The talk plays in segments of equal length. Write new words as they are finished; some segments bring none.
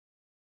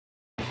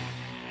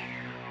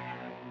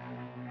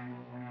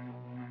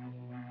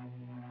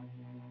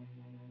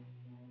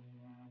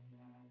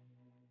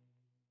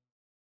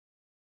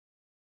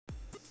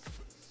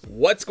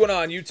What's going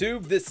on,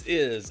 YouTube? This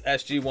is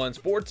SG1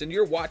 Sports, and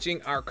you're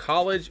watching our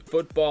college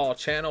football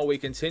channel. We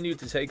continue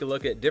to take a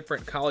look at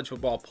different college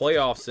football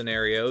playoff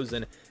scenarios,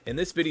 and in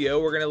this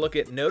video, we're going to look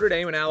at Notre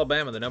Dame and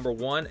Alabama, the number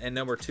 1 and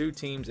number 2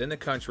 teams in the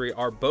country.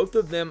 Are both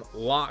of them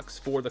locks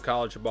for the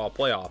college football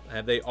playoff?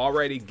 Have they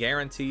already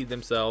guaranteed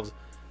themselves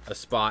a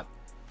spot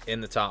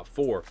in the top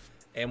 4?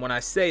 And when I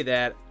say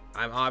that,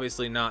 I'm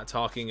obviously not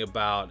talking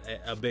about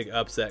a big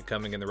upset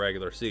coming in the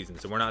regular season.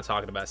 So we're not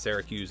talking about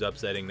Syracuse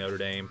upsetting Notre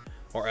Dame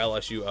or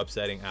LSU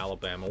upsetting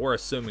Alabama. We're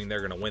assuming they're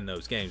going to win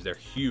those games. They're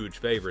huge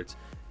favorites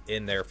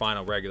in their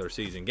final regular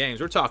season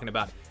games. We're talking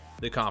about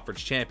the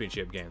conference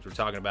championship games. We're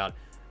talking about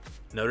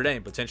Notre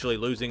Dame potentially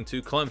losing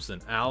to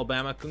Clemson,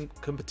 Alabama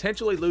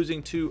potentially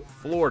losing to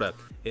Florida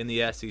in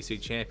the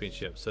SEC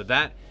championship. So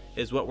that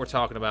is what we're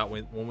talking about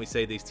when we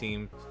say these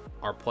teams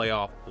are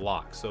playoff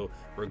locks. So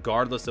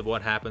regardless of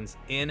what happens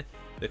in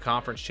the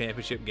conference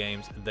championship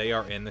games, they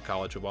are in the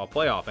college football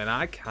playoff. And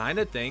I kind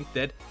of think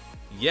that,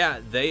 yeah,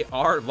 they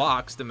are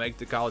locks to make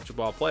the college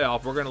football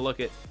playoff. We're going to look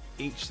at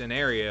each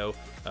scenario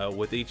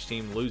with each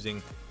team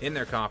losing in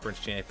their conference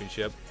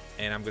championship,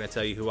 and I'm going to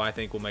tell you who I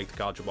think will make the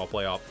college football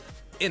playoff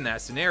in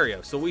that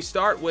scenario. So we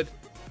start with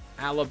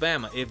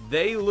Alabama. If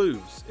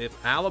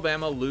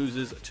Alabama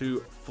loses to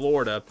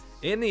Florida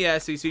in the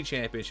SEC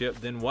championship,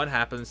 then what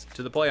happens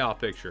to the playoff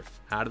picture?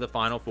 How do the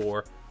Final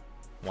Four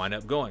wind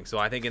up going? So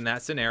I think in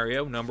that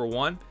scenario, number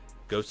 1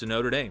 goes to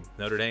Notre Dame.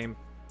 Notre Dame,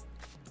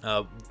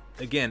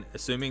 again,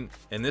 assuming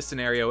in this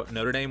scenario,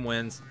 Notre Dame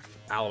wins,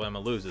 Alabama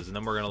loses. And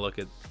then we're going to look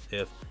at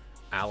if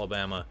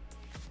Alabama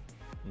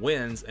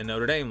wins and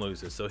Notre Dame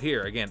loses. So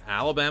here, again,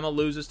 Alabama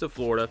loses to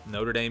Florida.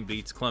 Notre Dame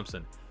beats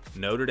Clemson.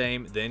 Notre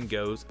Dame then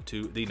goes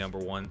to the number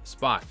 1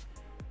 spot.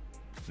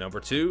 Number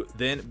 2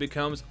 then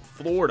becomes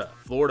Florida.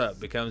 Florida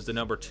becomes the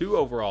number 2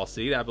 overall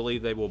seed. I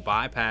believe they will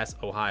bypass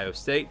Ohio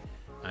State.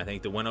 I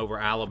think the win over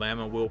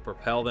Alabama will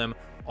propel them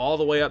all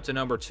the way up to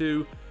number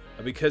 2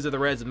 because of the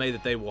resume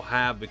that they will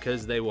have,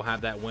 because they will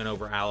have that win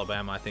over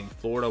Alabama. I think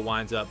Florida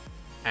winds up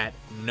at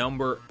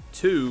number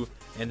 2,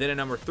 and then at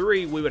number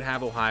 3 we would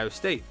have Ohio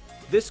State.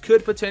 This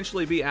could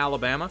potentially be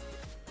Alabama.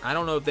 I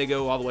don't know if they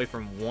go all the way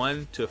from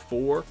 1 to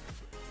 4,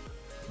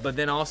 but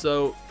then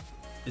also,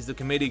 is the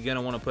committee going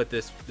to want to put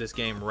this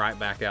game right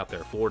back out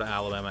there, Florida,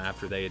 Alabama,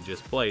 after they had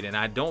just played? And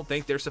I don't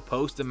think they're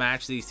supposed to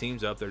match these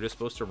teams up. They're just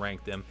supposed to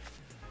rank them.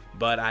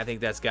 But I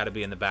think that's got to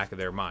be in the back of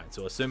their mind.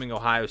 So assuming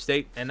Ohio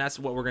State, and that's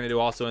what we're going to do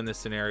also in this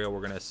scenario, we're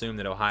going to assume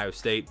that Ohio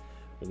State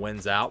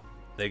wins out.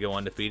 They go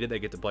undefeated. They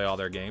get to play all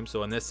their games.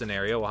 So in this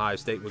scenario, Ohio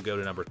State would go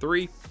to number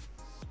 3,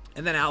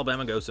 and then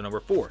Alabama goes to number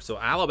 4. So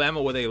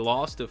Alabama, with a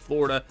loss to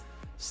Florida,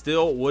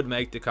 still would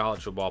make the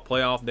college football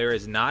playoff. There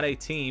is not a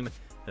team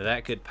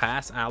that could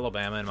pass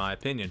Alabama, in my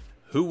opinion.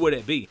 Who would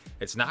it be?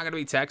 It's not going to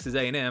be Texas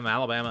A&M.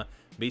 Alabama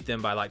beat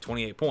them by like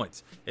 28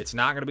 points. It's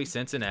not going to be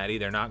Cincinnati.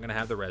 They're not going to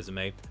have the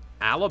resume.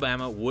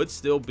 Alabama would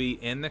still be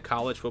in the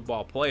college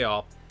football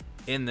playoff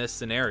in this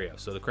scenario.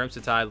 So the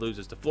Crimson Tide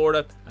loses to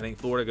Florida. I think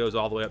Florida goes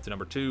all the way up to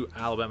number 2.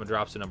 Alabama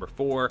drops to number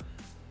 4.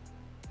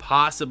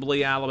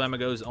 Possibly Alabama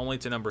goes only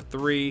to number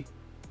 3.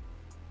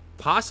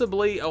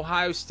 Possibly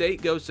Ohio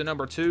State goes to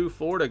number 2.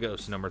 Florida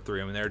goes to number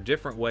 3. I mean, there are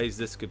different ways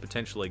this could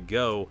potentially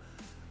go.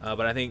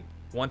 But I think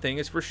one thing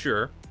is for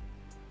sure,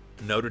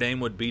 Notre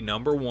Dame would be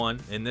number 1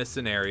 in this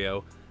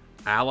scenario.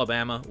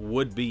 Alabama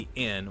would be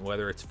in,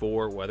 whether it's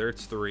 4, whether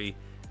it's 3,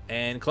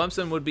 and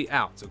Clemson would be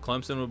out. So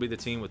Clemson would be the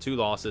team with 2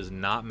 losses,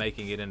 not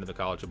making it into the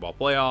college football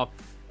playoff,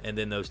 and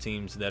then those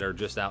teams that are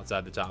just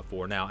outside the top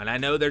 4 now. And I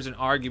know there's an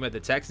argument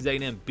that Texas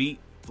A&M beat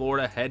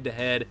Florida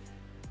head-to-head.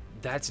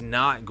 That's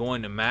not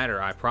going to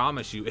matter. I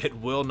promise you, it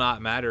will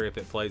not matter if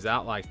it plays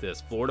out like this.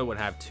 Florida would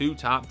have 2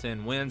 top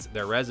 10 wins.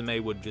 Their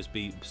resume would just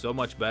be so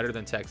much better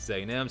than Texas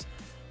A&M's.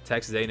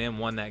 Texas A&M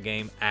won that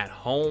game at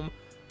home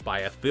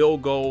by a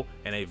field goal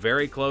in a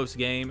very close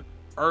game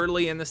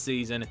early in the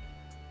season.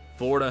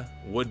 Florida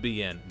would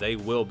be in. They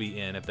will be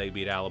in if they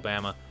beat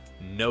Alabama,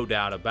 no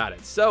doubt about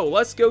it. So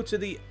let's go to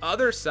the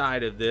other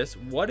side of this.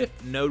 What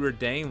if Notre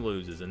Dame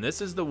loses? And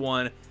this is the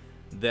one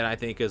that I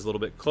think is a little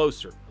bit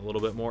closer, a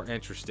little bit more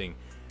interesting.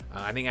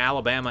 I think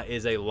Alabama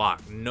is a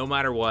lock. No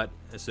matter what,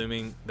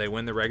 assuming they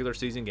win the regular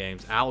season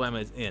games, Alabama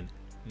is in.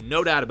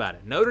 No doubt about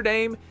it. Notre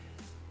Dame,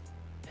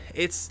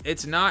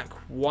 it's not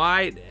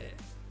quite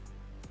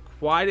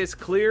as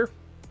clear.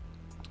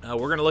 We're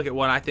going to look at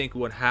what I think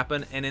would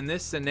happen. And in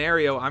this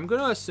scenario, I'm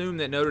going to assume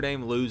that Notre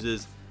Dame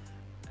loses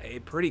a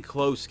pretty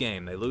close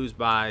game. They lose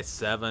by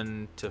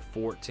 7 to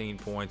 14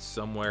 points,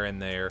 somewhere in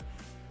there.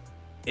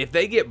 If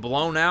they get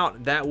blown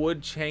out, that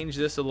would change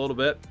this a little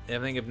bit. I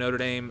think if Notre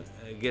Dame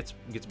gets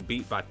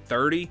beat by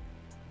 30,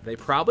 they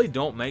probably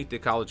don't make the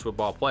college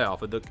football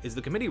playoff. Is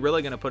the committee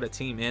really going to put a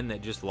team in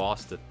that just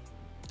lost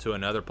to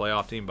another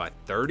playoff team by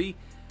 30?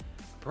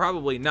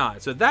 Probably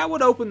not. So that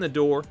would open the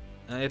door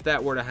if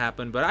that were to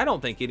happen, but I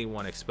don't think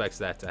anyone expects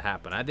that to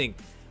happen. I think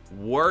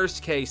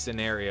worst case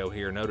scenario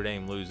here, Notre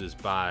Dame loses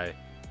by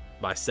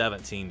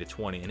 17 to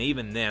 20, and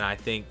even then I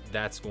think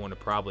that's going to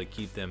probably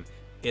keep them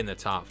in the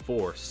top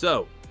 4.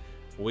 So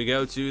we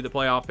go to the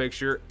playoff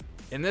picture.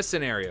 In this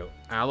scenario,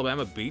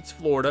 Alabama beats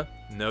Florida.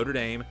 Notre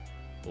Dame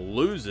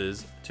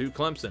loses to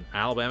Clemson.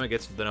 Alabama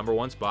gets the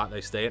 #1 spot.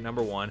 They stay at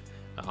 #1.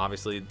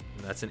 Obviously,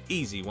 that's an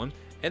easy one.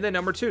 And then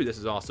number 2, this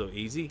is also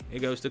easy. It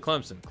goes to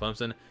Clemson.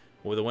 Clemson,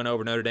 with a win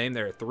over Notre Dame,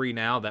 they're at 3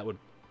 now. That would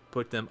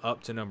put them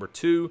up to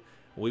 #2.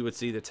 We would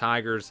see the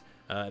Tigers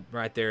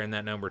right there in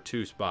that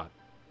 #2 spot.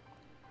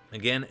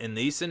 Again, in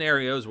these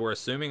scenarios, we're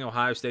assuming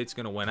Ohio State's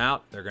going to win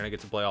out. They're going to get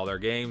to play all their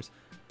games.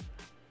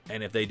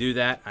 And if they do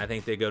that, I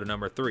think they go to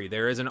 #3.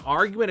 There is an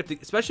argument,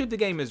 especially if the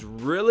game is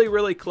really,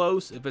 really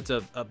close, if it's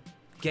a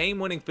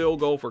game-winning field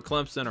goal for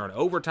Clemson or an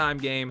overtime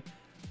game,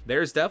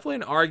 there's definitely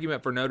an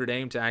argument for Notre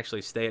Dame to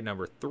actually stay at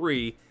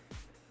 #3.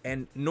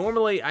 And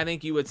normally, I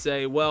think you would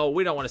say, well,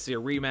 we don't want to see a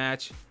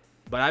rematch.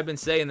 But I've been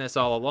saying this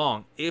all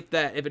along. If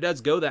it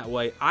does go that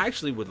way, I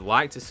actually would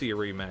like to see a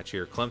rematch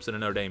here, Clemson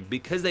and Notre Dame,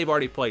 because they've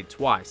already played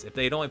twice. If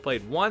they had only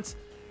played once,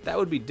 that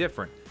would be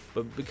different.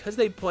 But because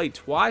they played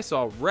twice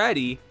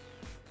already,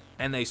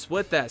 and they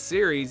split that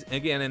series,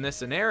 again, in this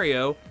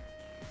scenario,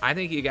 I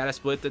think you got to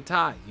split the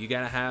tie. You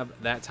got to have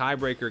that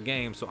tiebreaker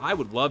game. So I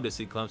would love to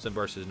see Clemson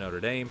versus Notre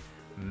Dame.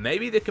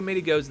 Maybe the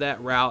committee goes that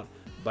route,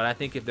 but I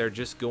think if they're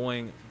just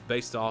going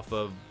based off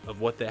of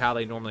how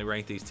they normally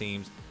rank these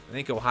teams, I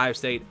think Ohio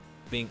State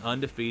being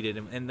undefeated,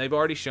 and they've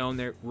already shown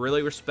they're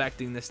really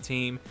respecting this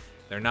team.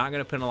 They're not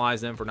going to penalize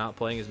them for not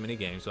playing as many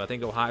games. So I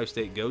think Ohio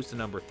State goes to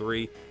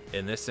 #3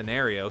 in this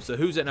scenario. So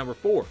who's at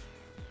 #4?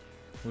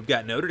 We've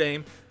got Notre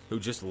Dame, who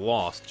just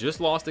lost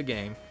a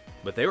game,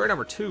 but they were at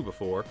 #2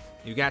 before.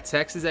 You got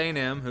Texas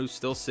A&M, who's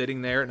still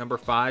sitting there at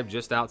 #5,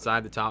 just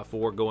outside the top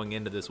 4 going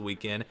into this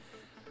weekend.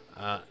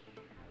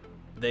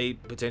 They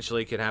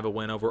potentially could have a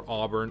win over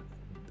Auburn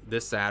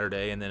this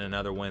Saturday, and then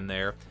another win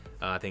there.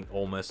 I think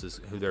Ole Miss is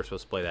who they're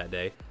supposed to play that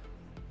day.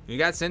 You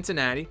got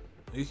Cincinnati.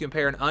 You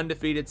compare an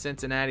undefeated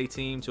Cincinnati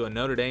team to a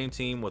Notre Dame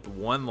team with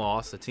 1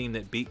 loss, a team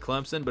that beat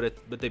Clemson,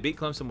 but they beat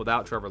Clemson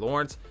without Trevor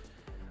Lawrence.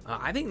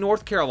 I think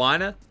North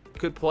Carolina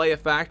could play a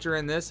factor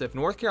in this. If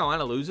North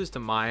Carolina loses to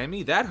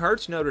Miami, that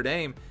hurts Notre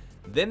Dame.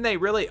 Then they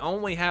really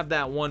only have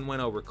that 1 win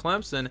over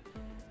Clemson,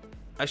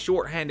 a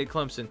shorthanded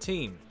Clemson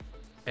team.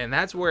 And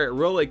that's where it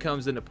really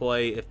comes into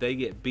play. If they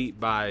get beat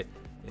by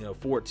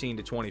 14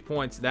 to 20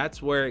 points, that's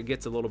where it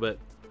gets a little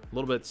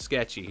bit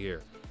sketchy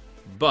here.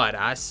 But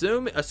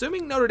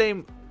assuming Notre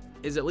Dame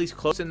is at least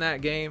close in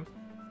that game,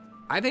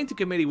 I think the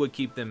committee would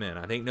keep them in.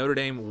 I think Notre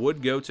Dame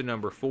would go to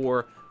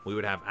 #4. We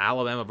would have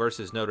Alabama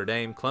versus Notre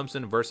Dame,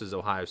 Clemson versus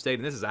Ohio State,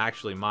 and this is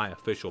actually my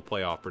official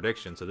playoff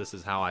prediction, so this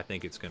is how I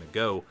think it's going to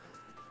go.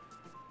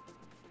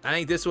 I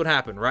think this would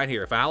happen right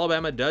here. If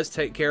Alabama does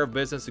take care of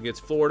business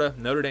against Florida,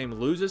 Notre Dame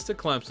loses to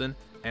Clemson,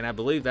 and I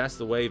believe that's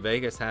the way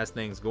Vegas has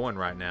things going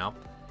right now,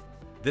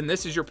 then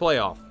this is your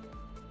playoff.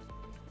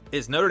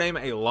 Is Notre Dame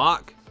a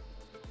lock?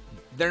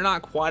 They're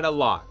not quite a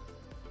lock.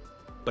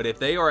 But if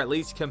they are at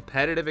least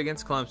competitive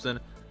against Clemson,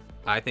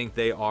 I think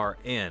they are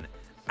in.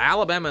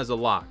 Alabama is a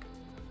lock.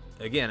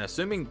 Again,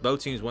 assuming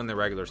both teams win their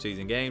regular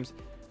season games,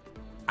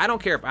 I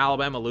don't care if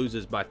Alabama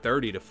loses by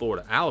 30 to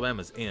Florida.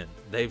 Alabama's in.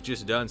 They've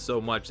just done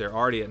so much. They're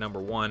already at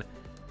 #1.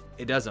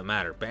 It doesn't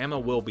matter.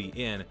 Bama will be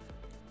in.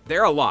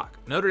 They're a lock.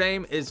 Notre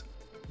Dame is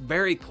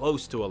very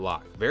close to a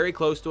lock. Very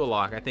close to a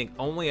lock. I think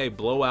only a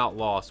blowout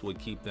loss would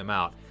keep them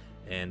out.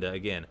 And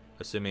again,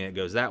 assuming it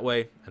goes that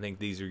way, I think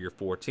these are your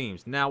 4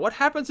 teams. Now, what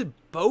happens if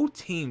both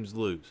teams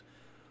lose?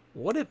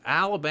 What if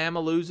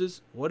Alabama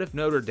loses? What if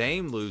Notre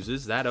Dame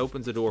loses? That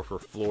opens the door for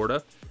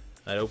Florida.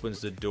 That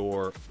opens the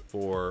door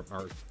for,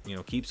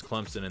 keeps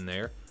Clemson in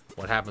there.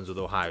 What happens with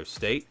Ohio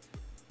State?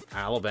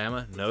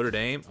 Alabama, Notre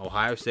Dame,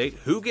 Ohio State.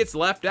 Who gets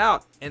left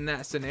out in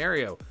that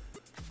scenario?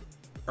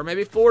 Or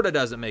maybe Florida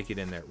doesn't make it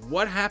in there.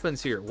 What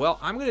happens here? Well,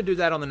 I'm going to do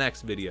that on the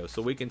next video.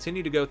 So we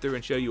continue to go through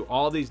and show you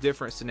all these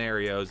different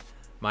scenarios.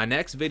 My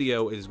next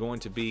video is going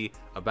to be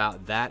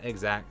about that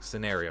exact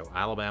scenario.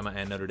 Alabama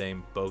and Notre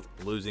Dame both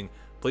losing.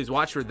 Please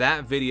watch for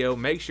that video.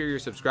 Make sure you're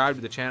subscribed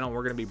to the channel.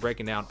 We're going to be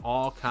breaking down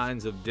all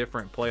kinds of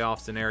different playoff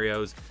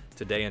scenarios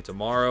today and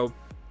tomorrow.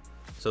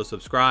 So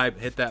subscribe,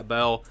 hit that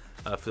bell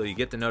so you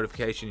get the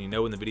notification. You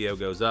know when the video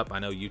goes up. I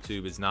know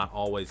YouTube is not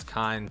always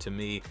kind to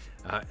me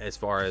as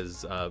far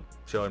as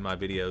showing my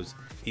videos,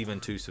 even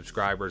to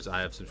subscribers.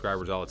 I have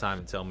subscribers all the time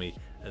that tell me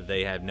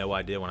they have no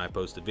idea when I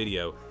post a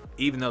video,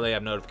 even though they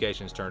have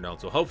notifications turned on.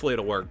 So hopefully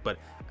it'll work. But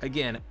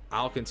again,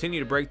 I'll continue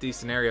to break these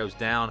scenarios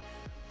down,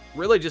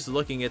 really just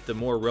looking at the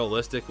more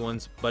realistic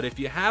ones. But if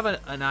you have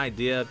an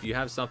idea, if you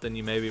have something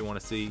you maybe want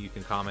to see, you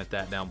can comment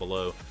that down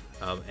below,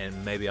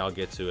 and maybe I'll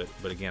get to it.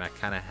 But again, I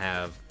kind of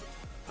have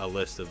a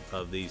list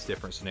of these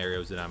different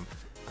scenarios that I'm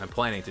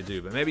planning to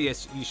do. But maybe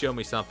you show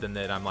me something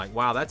that I'm like,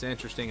 wow, that's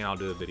interesting, and I'll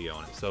do a video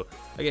on it. So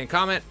again,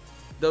 comment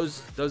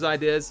those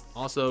ideas,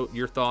 also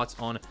your thoughts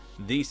on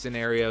these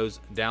scenarios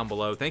down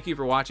below. Thank you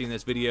for watching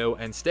this video,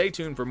 and stay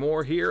tuned for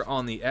more here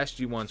on the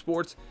SG1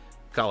 Sports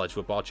College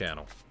Football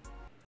Channel.